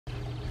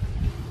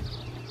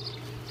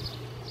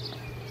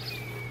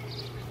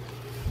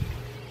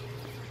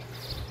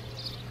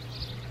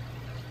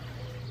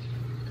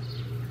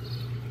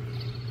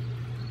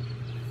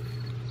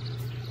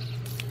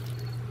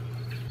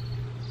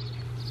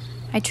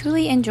I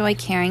truly enjoy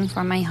caring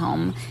for my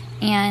home,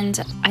 and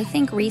I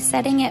think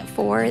resetting it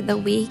for the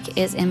week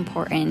is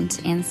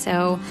important. And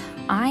so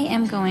I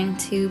am going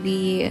to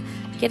be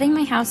getting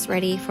my house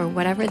ready for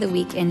whatever the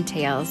week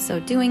entails. So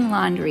doing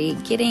laundry,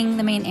 getting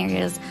the main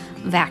areas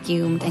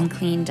vacuumed and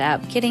cleaned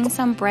up, getting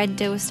some bread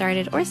dough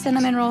started or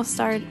cinnamon roll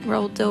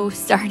dough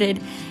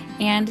started,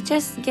 and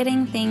just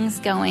getting things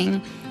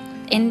going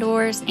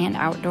indoors and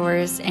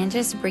outdoors, and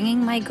just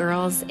bringing my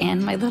girls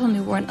and my little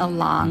newborn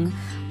along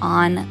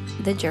on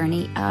the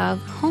journey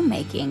of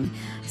homemaking.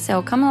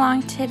 So come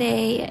along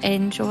today,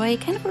 enjoy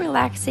kind of a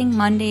relaxing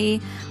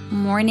Monday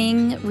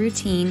morning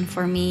routine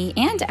for me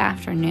and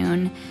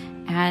afternoon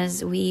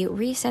as we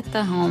reset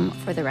the home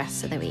for the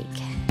rest of the week.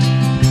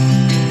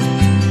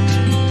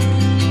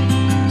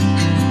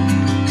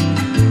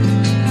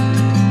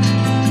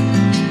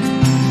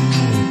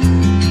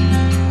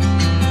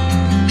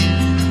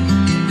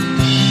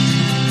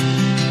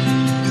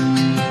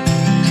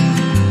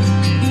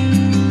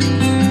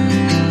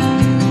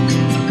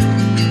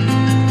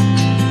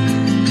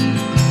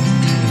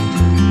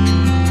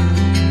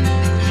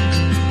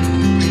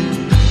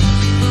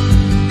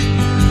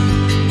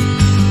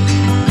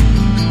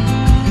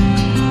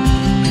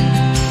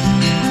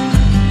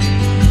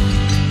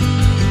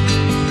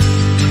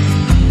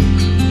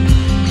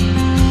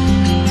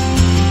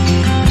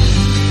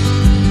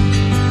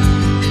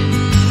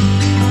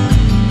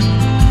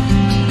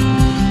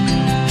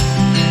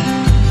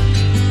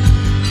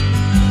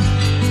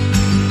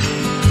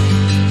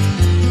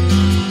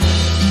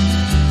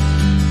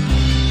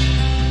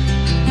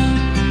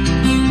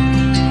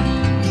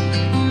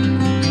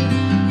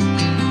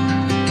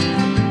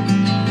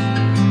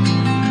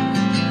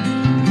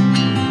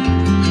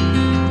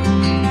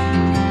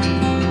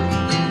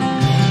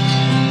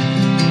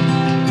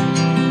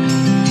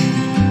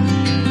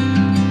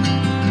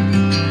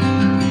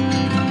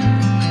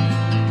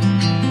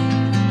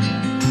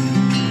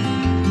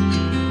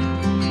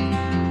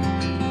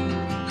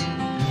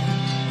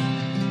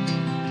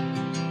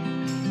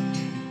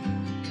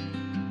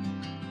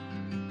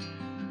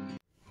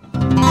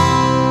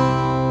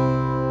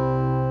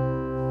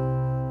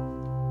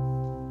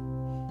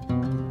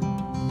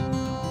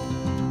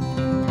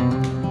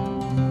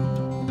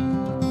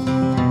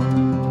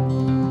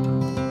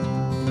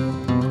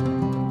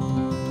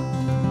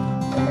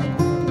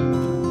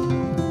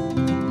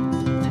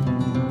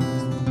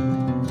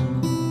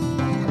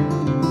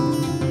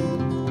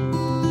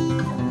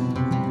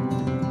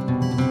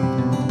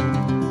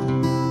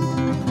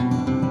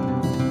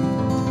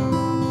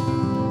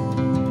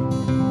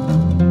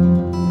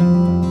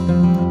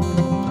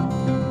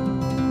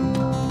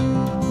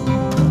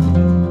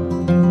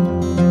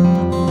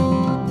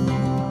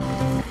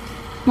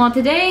 Well,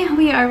 today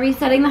we are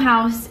resetting the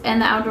house and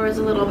the outdoors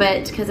a little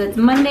bit because it's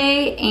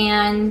Monday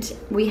and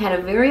we had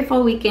a very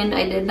full weekend.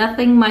 I did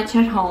nothing much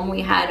at home.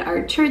 We had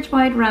our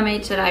church-wide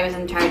rummage that I was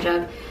in charge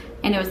of,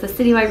 and it was the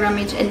citywide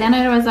rummage, and then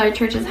it was our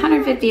church's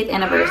 150th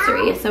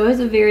anniversary. So it was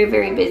a very,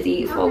 very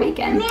busy full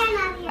weekend.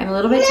 I'm a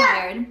little bit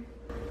tired.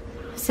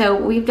 So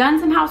we've done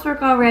some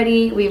housework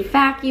already. We've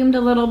vacuumed a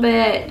little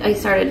bit. I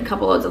started a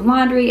couple loads of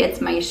laundry. It's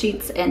my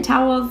sheets and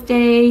towels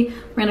day.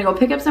 We're gonna go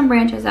pick up some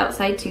branches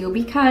outside too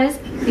because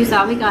you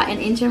saw we got an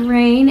inch of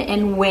rain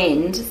and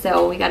wind.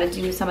 So we gotta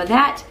do some of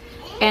that.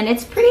 And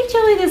it's pretty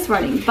chilly this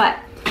morning, but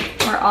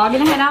we're all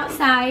gonna head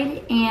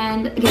outside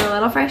and get a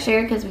little fresh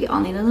air because we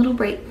all need a little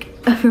break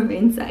from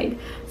inside.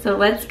 So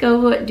let's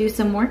go do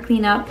some more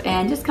cleanup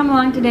and just come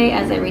along today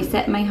as I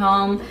reset my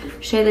home,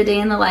 share the day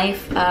in the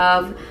life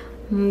of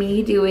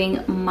me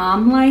doing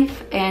mom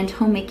life and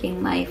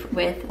homemaking life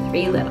with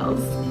 3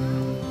 littles.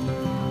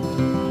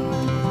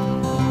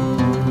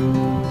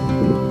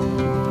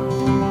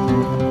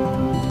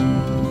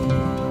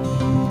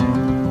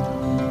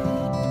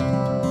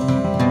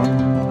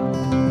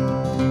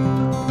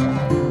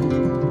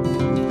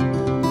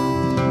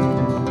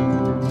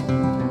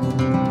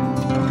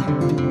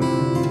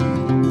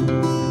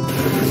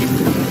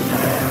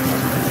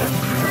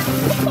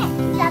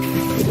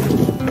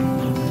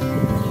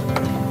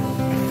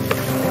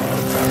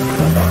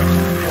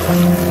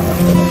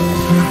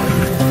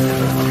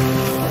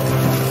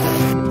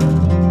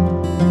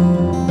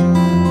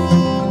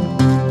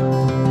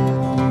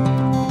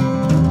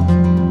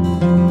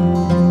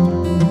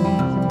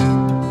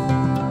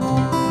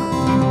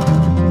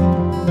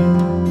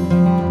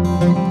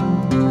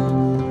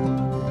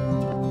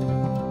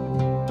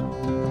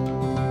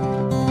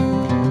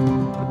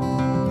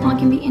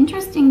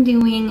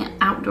 Doing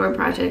outdoor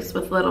projects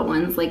with little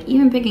ones, like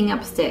even picking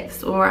up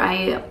sticks, or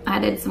I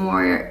added some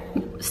more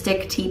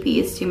stick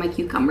teepees to my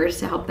cucumbers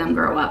to help them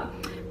grow up,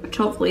 which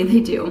hopefully they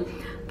do.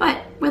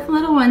 But with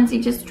little ones,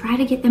 you just try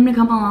to get them to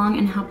come along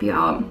and help you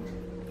out.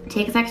 It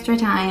takes extra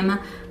time,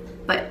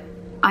 but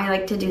I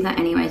like to do that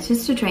anyways,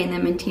 just to train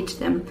them and teach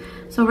them.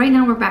 So right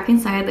now we're back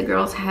inside. The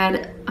girls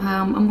had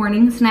a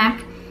morning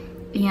snack,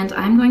 and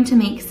I'm going to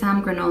make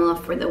some granola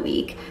for the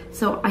week.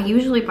 So I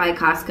usually buy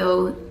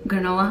Costco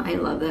granola. I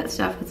love that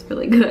stuff, it's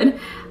really good.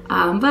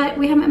 but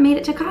we haven't made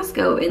it to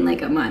Costco in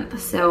like a month.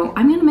 So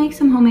I'm gonna make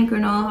some homemade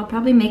granola. I'll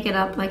probably make it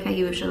up like I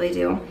usually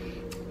do.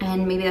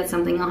 And maybe that's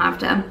something I'll have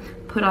to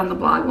put on the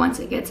blog once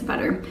it gets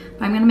better.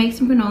 But I'm gonna make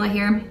some granola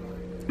here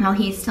while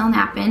he's still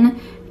napping,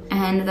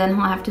 and then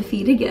he'll have to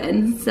feed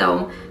again.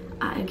 So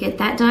get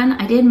that done.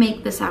 I did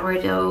make the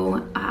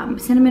sourdough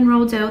cinnamon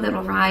roll dough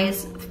that'll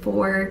rise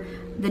for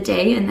the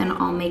day, and then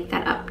I'll make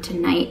that up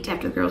tonight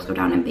after the girls go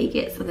down and bake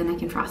it, so then I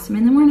can frost them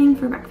in the morning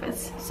for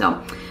breakfast.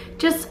 So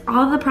just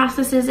all the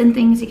processes and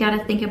things you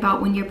gotta think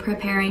about when you're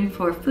preparing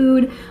for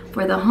food,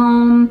 for the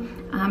home,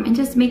 and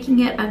just making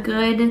it a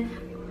good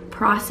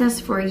process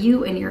for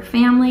you and your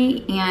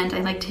family. And I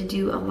like to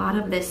do a lot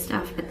of this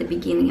stuff at the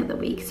beginning of the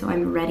week, so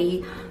I'm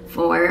ready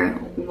for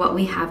what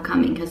we have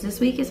coming, because this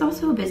week is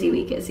also a busy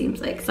week, it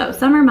seems like. So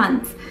summer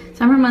months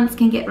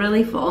can get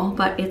really full,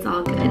 but it's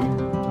all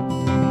good.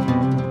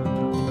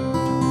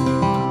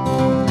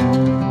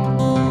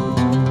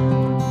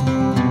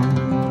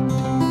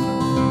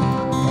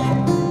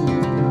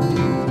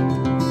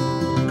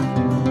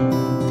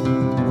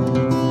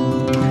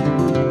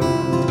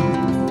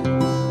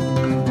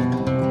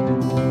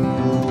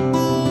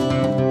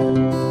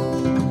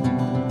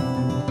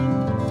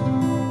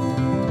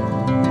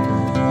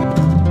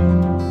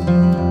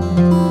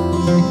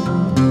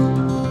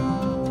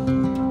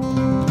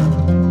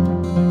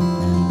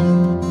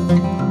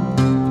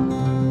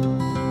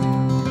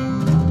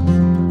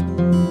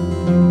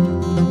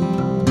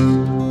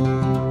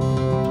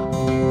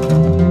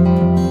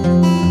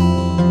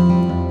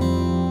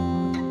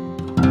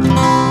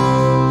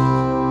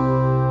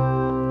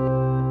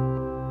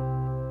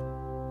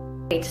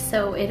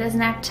 So it is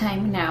nap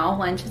time now.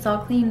 Lunch is all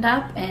cleaned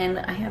up and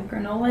I have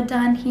granola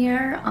done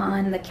here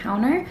on the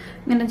counter.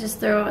 I'm gonna just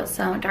throw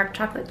some dark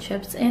chocolate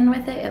chips in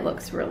with it. It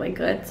looks really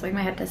good, so I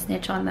might have to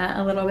snitch on that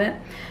a little bit.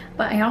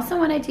 But I also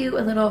want to do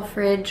a little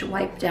fridge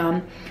wipe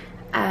down,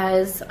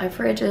 as our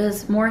fridge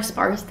is more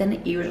sparse than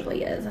it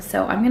usually is.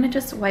 So I'm gonna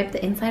just wipe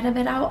the inside of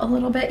it out a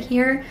little bit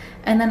here,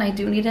 and then I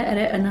do need to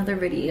edit another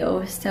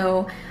video.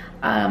 So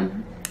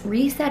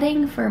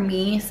resetting for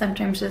me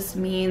sometimes just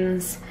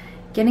means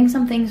getting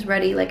some things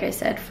ready, like I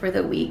said, for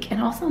the week,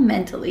 and also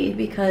mentally,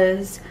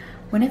 because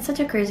when it's such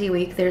a crazy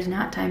week, there's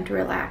not time to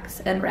relax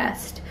and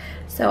rest.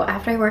 So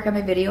after I work on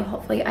my video,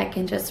 hopefully I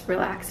can just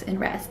relax and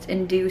rest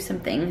and do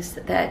some things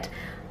that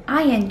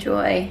I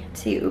enjoy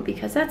too,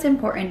 because that's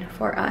important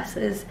for us,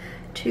 is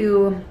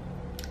to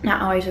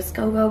not always just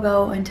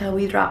go until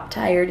we drop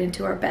tired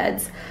into our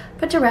beds,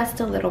 but to rest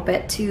a little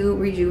bit to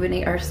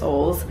rejuvenate our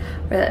souls,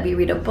 whether that be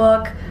read a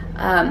book,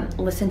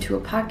 listen to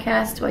a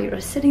podcast while you're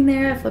just sitting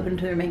there, flipping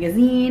through a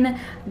magazine,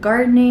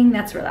 gardening.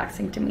 That's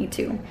relaxing to me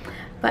too.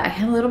 But I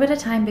have a little bit of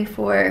time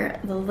before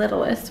the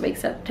littlest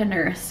wakes up to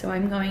nurse, so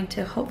I'm going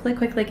to hopefully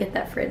quickly get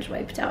that fridge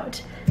wiped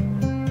out.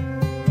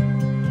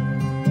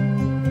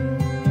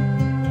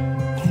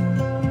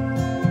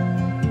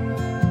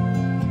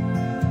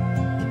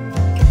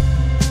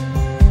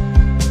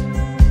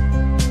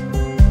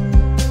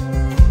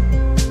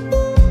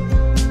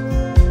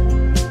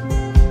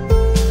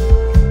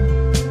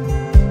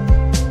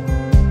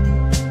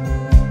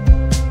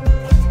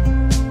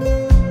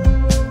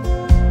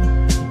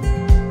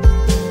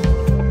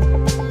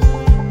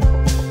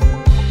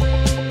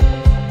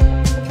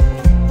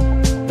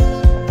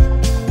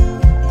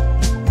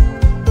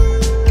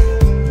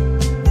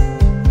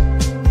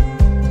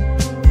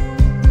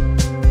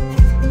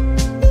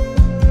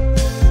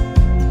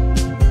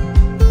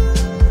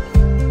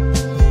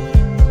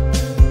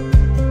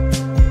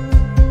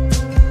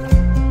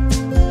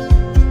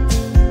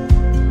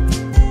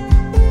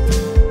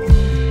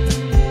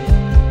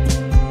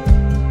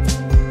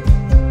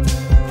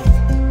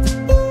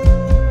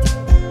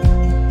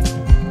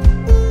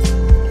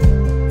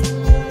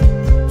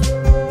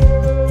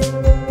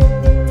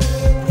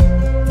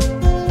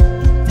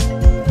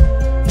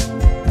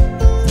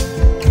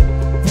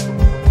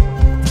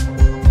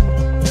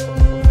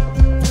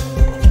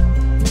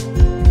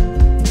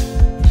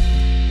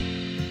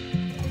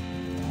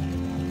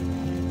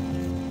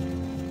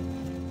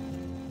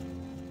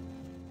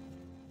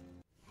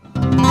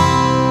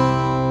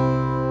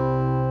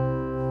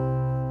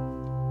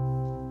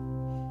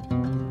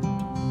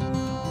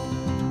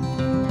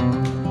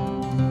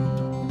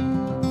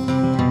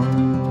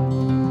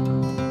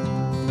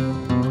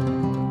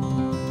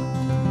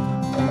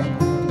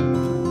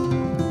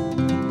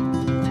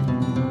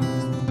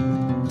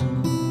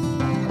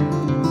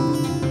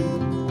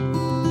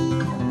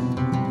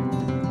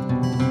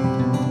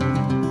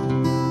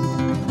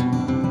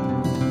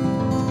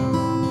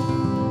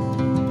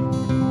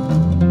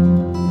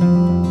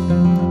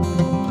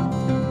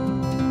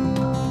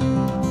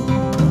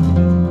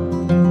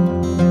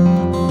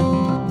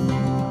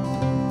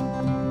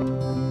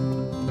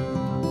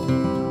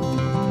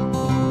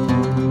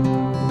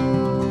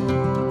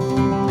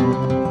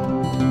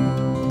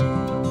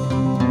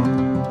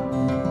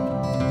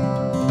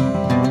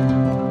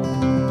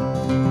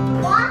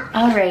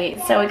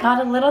 So we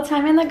got a little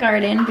time in the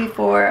garden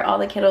before all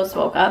the kiddos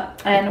woke up,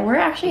 and we're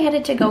actually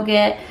headed to go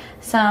get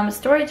some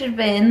storage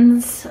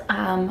bins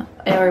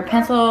or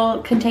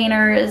pencil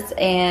containers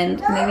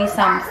and maybe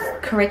some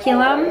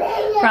curriculum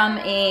from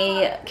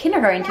a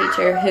kindergarten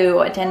teacher who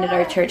attended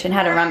our church and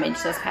had a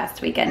rummage this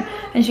past weekend.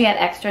 And she had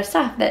extra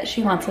stuff that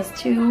she wants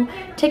us to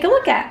take a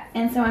look at.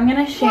 And so I'm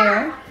gonna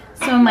share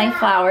some of my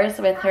flowers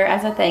with her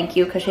as a thank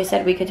you because she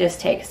said we could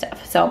just take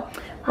stuff. So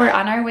we're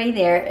on our way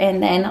there,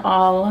 and then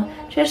I'll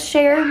just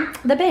share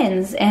the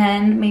bins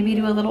and maybe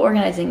do a little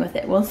organizing with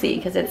it. We'll see,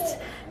 because it's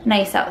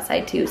nice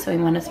outside too, so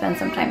we want to spend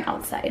some time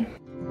outside.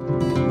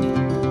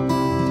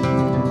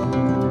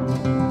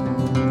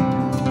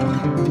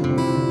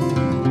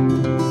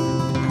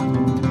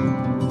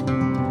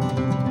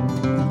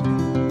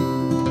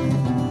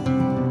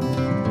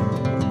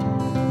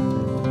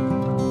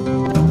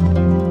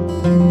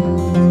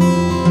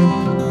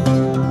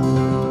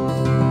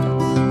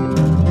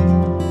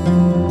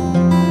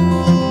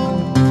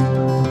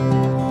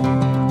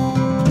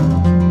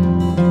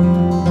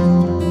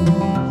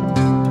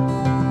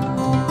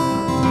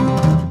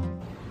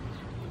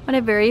 What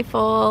a very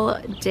full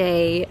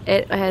day.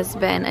 It has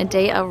been a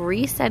day of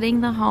resetting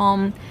the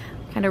home,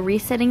 kind of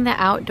resetting the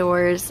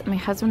outdoors. My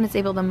husband was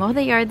able to mow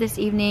the yard this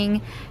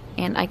evening,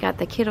 and I got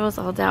the kiddos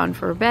all down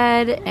for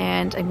bed,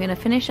 and I'm gonna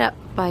finish up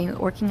by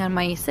working on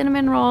my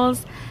cinnamon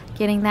rolls,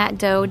 getting that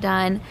dough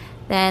done,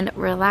 then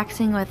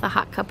relaxing with a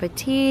hot cup of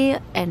tea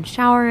and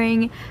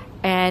showering,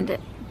 and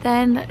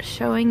then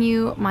showing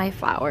you my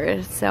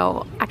flowers.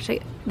 So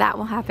actually that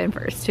will happen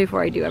first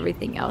before I do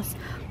everything else.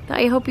 So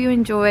I hope you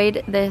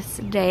enjoyed this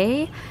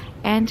day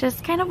and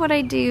just kind of what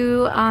I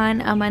do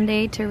on a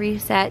Monday to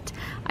reset.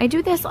 I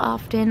do this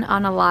often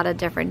on a lot of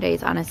different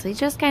days, honestly,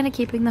 just kind of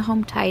keeping the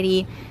home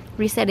tidy,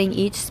 resetting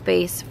each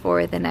space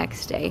for the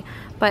next day.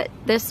 But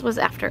this was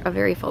after a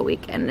very full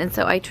weekend, and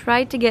so I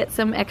tried to get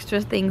some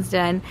extra things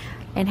done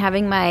and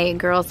having my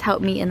girls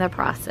help me in the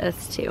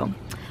process too.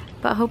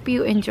 But hope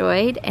you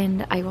enjoyed,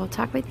 and I will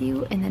talk with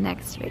you in the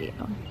next video.